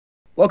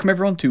Welcome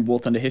everyone to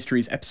WarThunder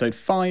Histories episode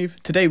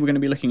 5. Today we're going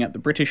to be looking at the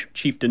British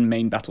Chieftain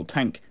main battle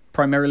tank,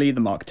 primarily the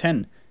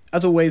Mk10.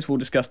 As always, we'll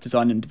discuss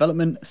design and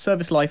development,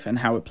 service life, and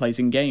how it plays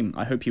in game.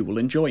 I hope you will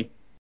enjoy.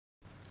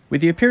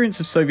 With the appearance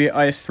of Soviet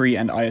IS-3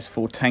 and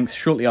IS-4 tanks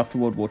shortly after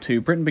World War II,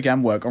 Britain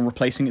began work on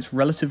replacing its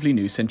relatively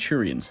new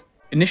Centurions.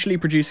 Initially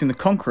producing the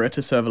Conqueror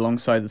to serve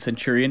alongside the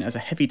Centurion as a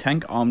heavy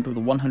tank armed with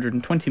a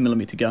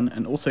 120mm gun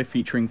and also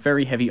featuring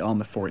very heavy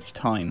armour for its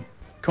time.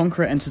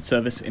 Conqueror entered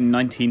service in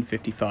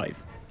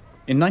 1955.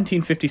 In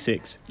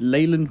 1956,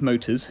 Leyland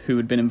Motors, who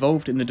had been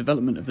involved in the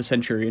development of the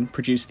Centurion,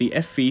 produced the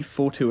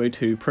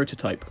FV4202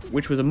 prototype,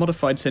 which was a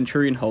modified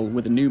Centurion hull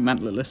with a new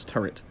mantlerless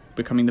turret,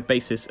 becoming the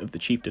basis of the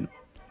Chieftain.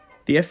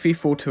 The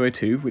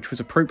FV4202, which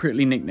was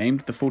appropriately nicknamed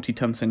the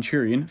 40-ton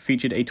Centurion,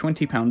 featured a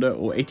 20-pounder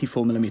or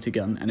 84mm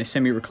gun and a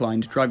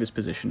semi-reclined driver's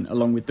position,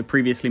 along with the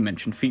previously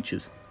mentioned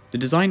features. The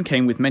design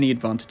came with many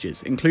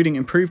advantages, including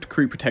improved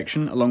crew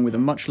protection along with a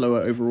much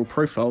lower overall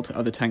profile to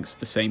other tanks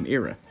of the same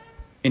era.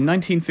 In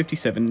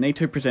 1957,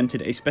 NATO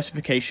presented a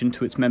specification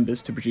to its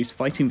members to produce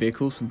fighting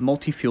vehicles with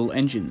multi-fuel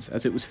engines,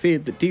 as it was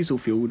feared that diesel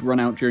fuel would run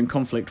out during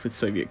conflict with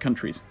Soviet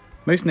countries.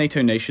 Most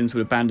NATO nations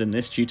would abandon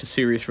this due to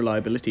serious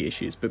reliability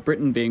issues, but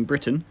Britain, being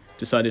Britain,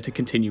 decided to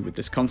continue with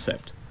this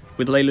concept,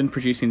 with Leyland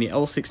producing the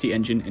L60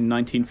 engine in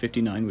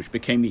 1959, which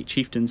became the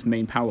Chieftain's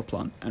main power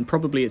plant, and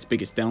probably its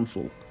biggest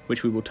downfall,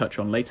 which we will touch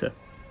on later.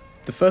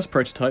 The first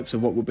prototypes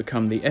of what would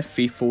become the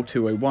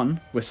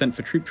FV4201 were sent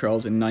for troop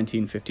trials in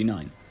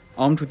 1959.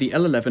 Armed with the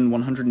L11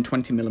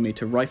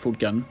 120mm rifled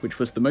gun, which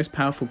was the most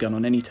powerful gun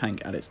on any tank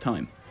at its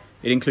time.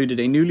 It included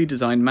a newly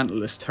designed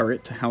mantlerless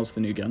turret to house the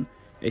new gun,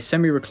 a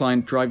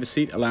semi-reclined driver's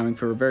seat allowing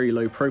for a very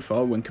low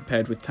profile when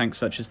compared with tanks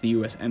such as the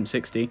US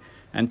M60,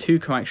 and two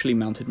coaxially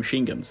mounted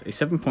machine guns, a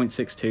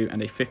 7.62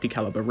 and a 50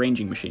 caliber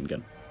ranging machine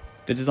gun.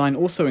 The design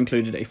also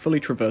included a fully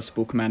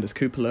traversable commander's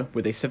cupola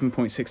with a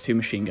 7.62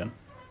 machine gun.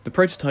 The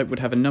prototype would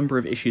have a number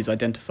of issues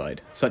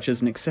identified, such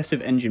as an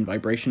excessive engine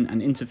vibration and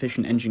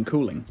insufficient engine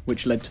cooling,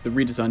 which led to the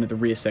redesign of the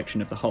rear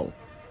section of the hull.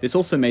 This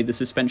also made the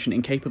suspension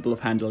incapable of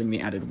handling the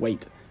added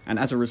weight, and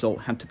as a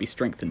result had to be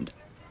strengthened.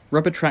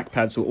 Rubber track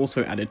pads were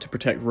also added to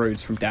protect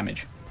roads from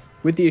damage.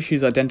 With the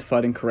issues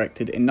identified and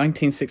corrected, in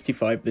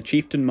 1965 the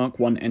Chieftain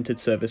Mk10 entered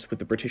service with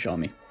the British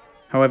Army.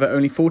 However,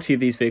 only 40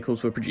 of these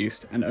vehicles were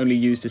produced, and only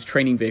used as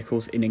training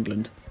vehicles in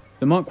England.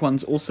 The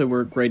Mk10s also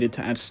were upgraded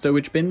to add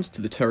stowage bins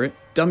to the turret,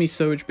 dummy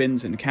stowage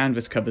bins and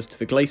canvas covers to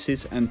the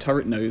glacis and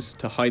turret nose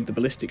to hide the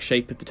ballistic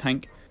shape of the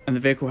tank, and the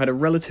vehicle had a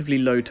relatively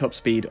low top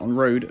speed on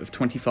road of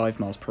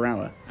 25 miles per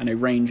hour and a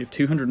range of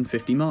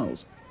 250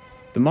 miles.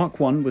 The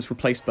Mk1 was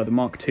replaced by the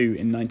Mk2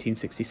 in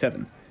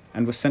 1967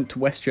 and was sent to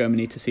West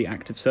Germany to see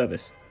active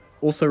service,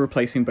 also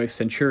replacing both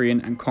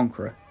Centurion and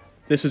Conqueror.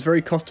 This was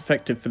very cost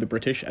effective for the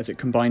British as it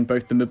combined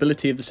both the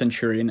mobility of the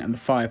Centurion and the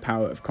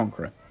firepower of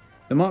Conqueror.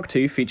 The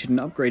Mk2 featured an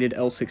upgraded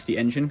L60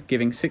 engine,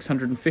 giving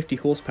 650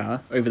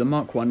 horsepower over the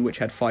Mk1, which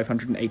had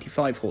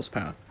 585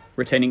 horsepower,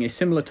 retaining a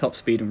similar top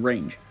speed and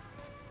range.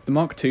 The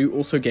Mk2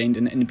 also gained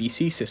an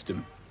NBC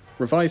system,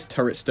 revised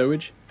turret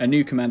stowage, a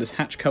new commander's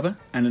hatch cover,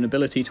 and an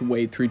ability to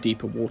wade through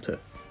deeper water.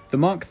 The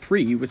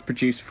Mk3 was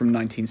produced from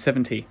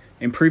 1970,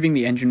 improving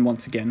the engine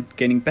once again,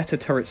 gaining better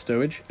turret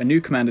stowage, a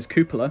new commander's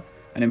cupola,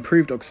 an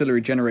improved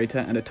auxiliary generator,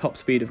 and a top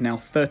speed of now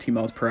 30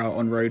 miles per hour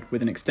on road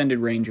with an extended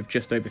range of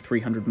just over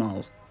 300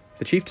 miles.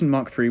 The Chieftain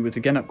Mk3 was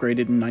again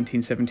upgraded in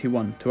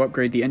 1971 to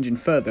upgrade the engine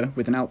further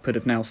with an output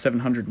of now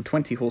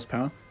 720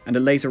 horsepower and a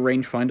laser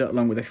rangefinder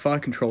along with a fire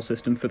control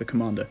system for the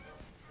commander.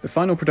 The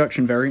final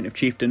production variant of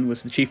Chieftain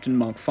was the Chieftain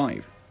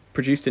Mk5,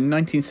 produced in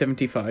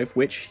 1975,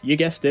 which, you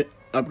guessed it,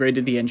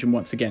 upgraded the engine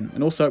once again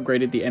and also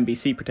upgraded the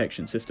NBC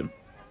protection system.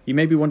 You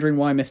may be wondering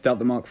why I missed out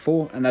the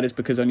Mk4, and that is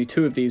because only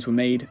 2 of these were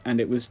made and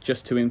it was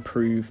just to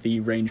improve the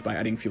range by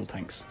adding fuel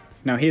tanks.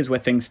 Now here's where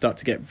things start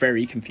to get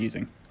very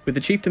confusing. With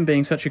the Chieftain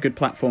being such a good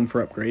platform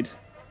for upgrades,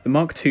 the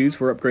Mk2s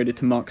were upgraded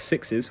to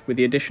Mk6s with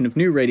the addition of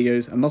new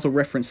radios, a muzzle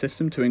reference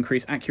system to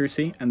increase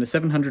accuracy, and the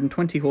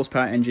 720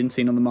 horsepower engine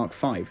seen on the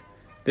Mk5.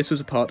 This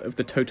was a part of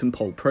the Totem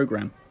Pole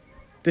program.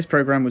 This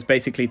program was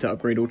basically to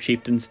upgrade all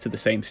Chieftains to the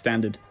same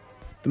standard.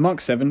 The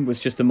Mk7 was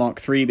just the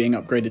Mk3 being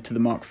upgraded to the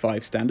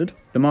Mk5 standard.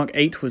 The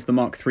Mk8 was the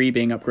Mk3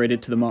 being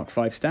upgraded to the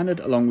Mk5 standard,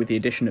 along with the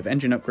addition of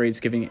engine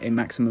upgrades giving it a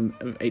maximum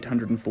of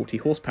 840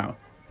 horsepower.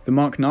 The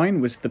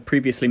Mk9 was the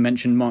previously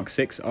mentioned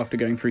Mk6 after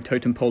going through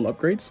Totem Pole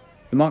upgrades.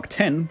 The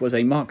Mk10 was a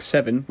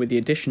Mk7 with the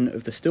addition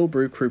of the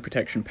Stillbrew crew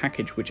protection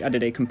package, which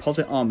added a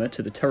composite armour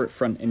to the turret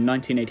front in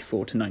 1984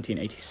 to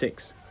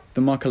 1986.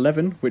 The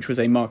Mk11, which was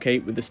a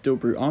Mk8 with the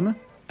Stillbrew armour,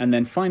 and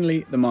then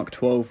finally the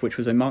Mk12, which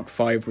was a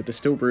Mk5 with the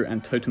Stillbrew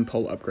and Totem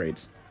Pole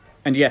upgrades.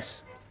 And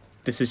yes,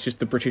 this is just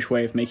the British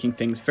way of making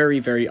things very,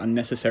 very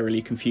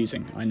unnecessarily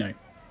confusing, I know.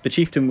 The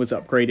Chieftain was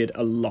upgraded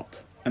a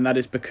lot, and that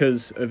is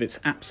because of its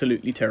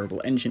absolutely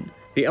terrible engine.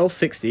 The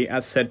L60,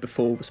 as said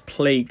before, was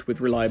plagued with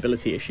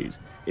reliability issues.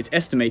 It's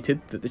estimated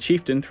that the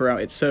Chieftain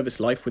throughout its service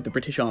life with the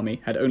British Army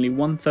had only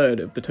 1/3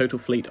 of the total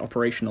fleet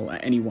operational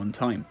at any one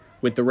time,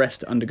 with the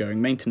rest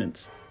undergoing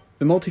maintenance.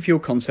 The multi-fuel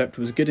concept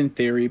was good in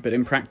theory, but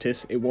in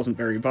practice it wasn't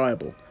very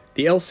viable.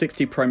 The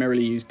L60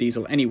 primarily used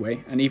diesel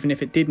anyway, and even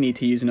if it did need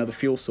to use another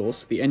fuel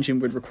source, the engine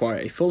would require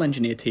a full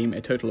engineer team a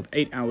total of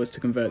 8 hours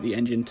to convert the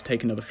engine to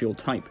take another fuel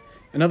type.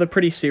 Another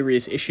pretty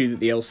serious issue that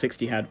the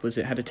L60 had was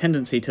it had a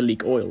tendency to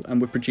leak oil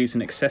and would produce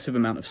an excessive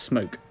amount of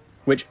smoke,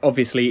 which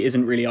obviously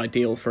isn't really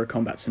ideal for a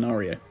combat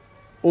scenario.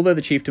 Although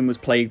the Chieftain was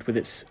plagued with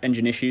its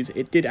engine issues,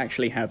 it did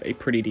actually have a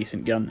pretty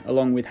decent gun,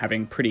 along with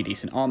having pretty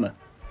decent armour.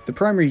 The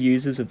primary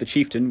users of the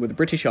Chieftain were the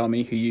British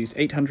Army, who used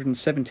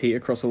 870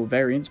 across all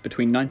variants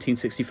between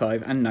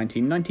 1965 and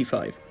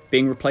 1995,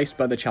 being replaced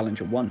by the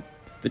Challenger 1.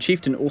 The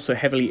Chieftain also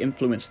heavily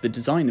influenced the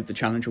design of the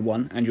Challenger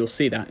 1, and you'll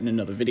see that in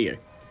another video.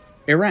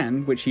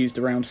 Iran, which used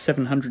around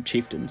 700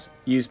 Chieftains,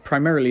 used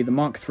primarily the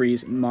Mark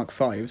IIIs and Mark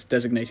Vs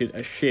designated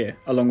as Sheer,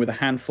 along with a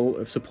handful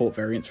of support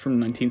variants from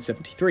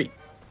 1973.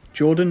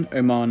 Jordan,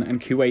 Oman and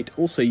Kuwait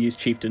also used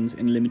Chieftains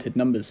in limited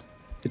numbers.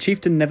 The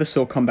Chieftain never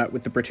saw combat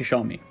with the British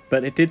Army,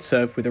 but it did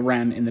serve with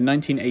Iran in the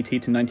 1980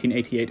 to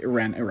 1988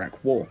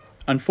 Iran-Iraq War.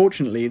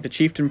 Unfortunately, the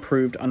Chieftain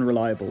proved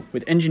unreliable,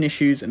 with engine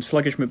issues and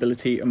sluggish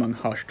mobility among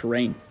harsh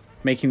terrain,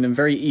 making them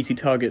very easy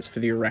targets for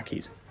the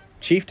Iraqis.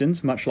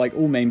 Chieftains, much like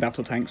all main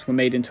battle tanks, were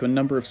made into a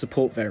number of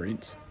support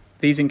variants.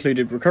 These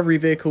included recovery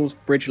vehicles,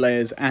 bridge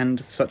layers, and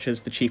such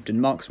as the Chieftain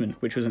Marksman,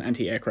 which was an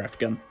anti-aircraft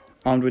gun,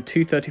 armed with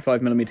two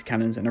 35mm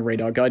cannons and a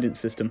radar guidance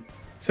system.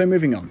 So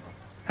moving on,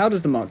 how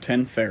does the Mark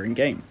 10 fare in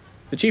game?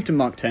 The Chieftain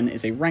Mark 10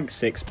 is a rank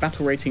 6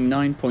 battle rating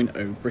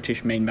 9.0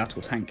 British main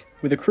battle tank,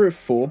 with a crew of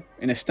 4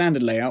 in a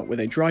standard layout with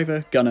a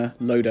driver, gunner,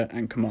 loader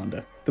and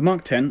commander. The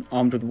Mark 10,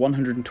 armed with a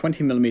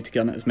 120mm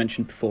gun as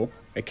mentioned before,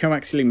 a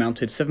coaxially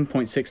mounted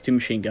 7.62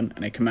 machine gun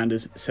and a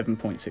commander's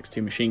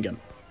 7.62 machine gun.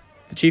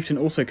 The Chieftain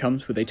also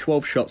comes with a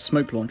 12-shot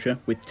smoke launcher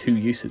with 2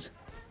 uses,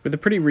 with a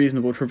pretty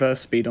reasonable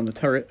traverse speed on the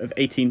turret of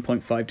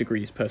 18.5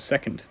 degrees per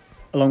second,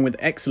 along with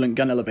excellent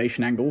gun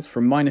elevation angles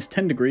from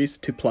 -10 degrees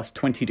to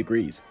 +20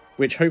 degrees,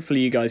 which hopefully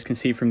you guys can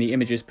see from the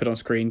images put on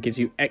screen gives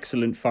you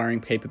excellent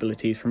firing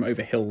capabilities from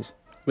over hills.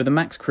 With a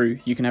max crew,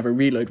 you can have a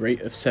reload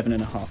rate of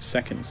 7.5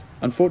 seconds.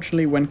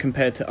 Unfortunately, when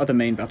compared to other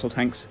main battle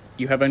tanks,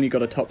 you have only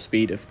got a top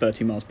speed of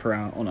 30 miles per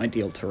hour on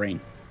ideal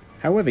terrain.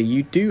 However,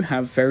 you do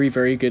have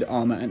very good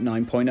armour at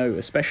 9.0,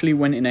 especially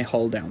when in a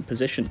hull down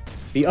position.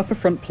 The upper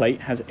front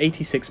plate has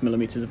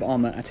 86mm of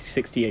armour at a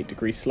 68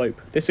 degree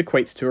slope. This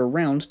equates to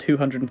around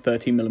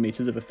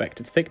 230mm of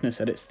effective thickness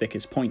at its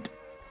thickest point.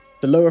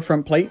 The lower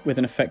front plate with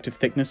an effective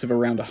thickness of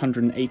around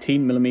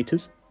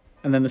 118mm,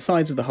 and then the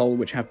sides of the hull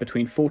which have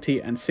between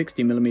 40 and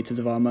 60mm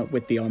of armour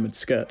with the armoured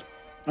skirt.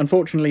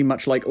 Unfortunately,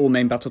 much like all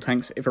main battle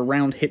tanks, if a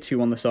round hits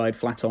you on the side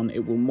flat on,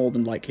 it will more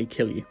than likely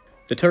kill you.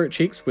 The turret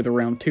cheeks with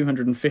around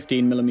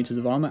 215mm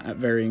of armour at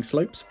varying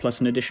slopes,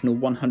 plus an additional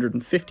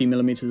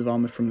 150mm of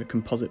armour from the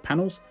composite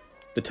panels.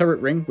 The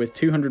turret ring with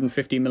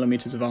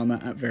 250mm of armour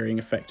at varying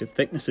effective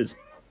thicknesses.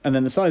 And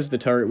then the sides of the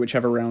turret which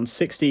have around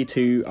 60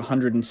 to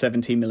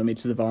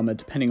 170mm of armour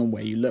depending on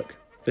where you look.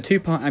 The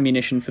 2-part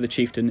ammunition for the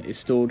Chieftain is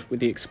stored with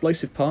the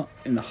explosive part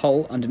in the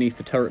hull underneath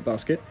the turret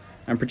basket,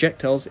 and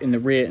projectiles in the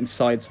rear and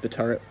sides of the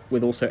turret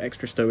with also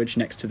extra stowage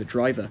next to the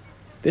driver.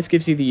 This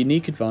gives you the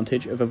unique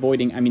advantage of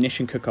avoiding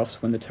ammunition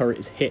cook-offs when the turret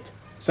is hit.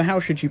 So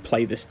how should you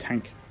play this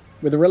tank?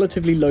 With a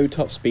relatively low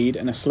top speed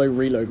and a slow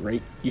reload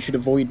rate, you should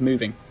avoid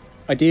moving.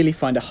 Ideally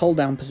find a hull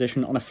down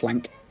position on a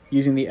flank,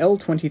 using the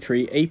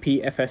L23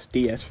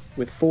 APFSDS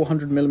with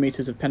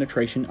 400mm of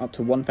penetration up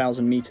to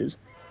 1000 meters.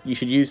 You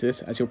should use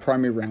this as your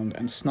primary round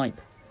and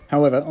snipe.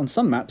 However, on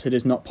some maps it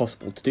is not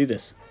possible to do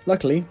this.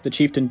 Luckily, the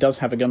Chieftain does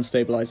have a gun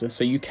stabilizer,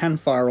 so you can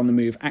fire on the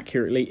move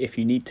accurately if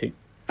you need to.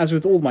 As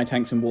with all my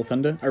tanks in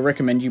WarThunder, I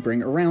recommend you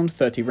bring around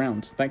 30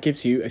 rounds. That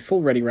gives you a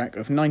full ready rack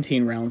of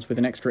 19 rounds with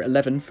an extra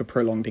 11 for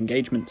prolonged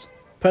engagements.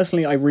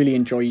 Personally, I really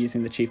enjoy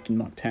using the Chieftain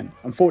Mk 10.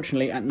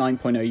 Unfortunately, at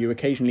 9.0 you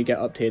occasionally get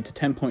up tiered to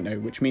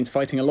 10.0, which means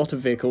fighting a lot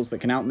of vehicles that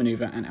can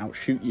outmaneuver and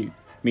outshoot you,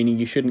 meaning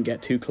you shouldn't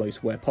get too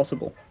close where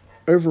possible.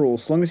 Overall,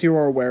 as long as you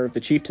are aware of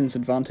the Chieftain's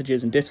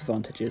advantages and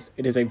disadvantages,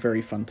 it is a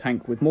very fun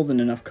tank with more than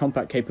enough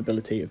combat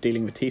capability of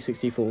dealing with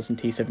T-64s and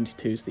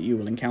T-72s that you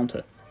will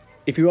encounter.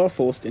 If you are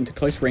forced into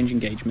close range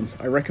engagements,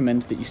 I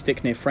recommend that you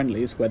stick near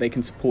friendlies where they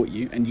can support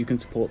you and you can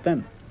support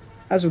them.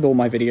 As with all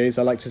my videos,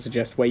 I like to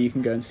suggest where you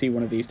can go and see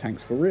one of these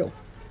tanks for real.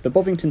 The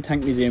Bovington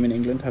Tank Museum in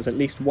England has at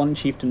least one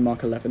Chieftain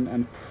Mark 11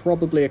 and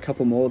probably a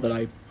couple more that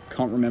I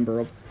can't remember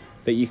of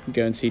that you can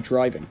go and see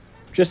driving.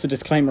 Just a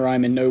disclaimer, I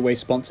am in no way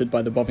sponsored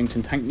by the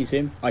Bovington Tank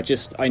Museum. I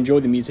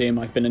enjoy the museum,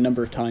 I've been a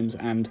number of times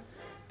and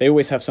they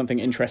always have something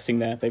interesting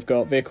there. They've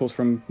got vehicles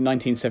from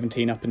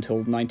 1917 up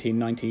until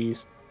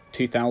 1990s,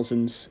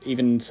 2000s,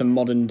 even some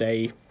modern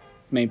day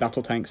main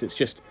battle tanks.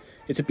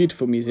 It's a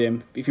beautiful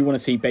museum. If you want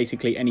to see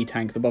basically any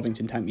tank, the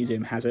Bovington Tank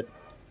Museum has it.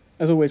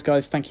 As always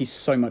guys, thank you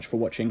so much for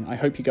watching. I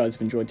hope you guys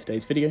have enjoyed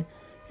today's video.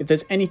 If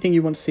there's anything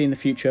you want to see in the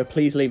future,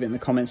 please leave it in the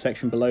comments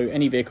section below.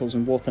 Any vehicles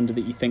in WarThunder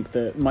that you think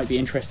that might be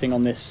interesting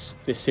on this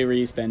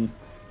series, then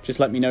just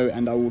let me know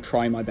and I will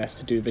try my best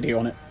to do a video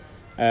on it.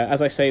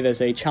 As I say,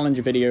 there's a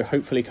Challenger video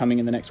hopefully coming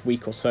in the next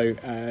week or so.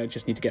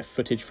 Just need to get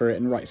footage for it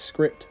and write a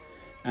script,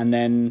 and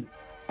then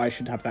I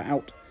should have that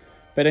out.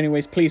 But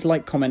anyways, please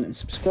like, comment and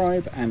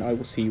subscribe, and I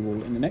will see you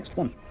all in the next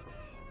one.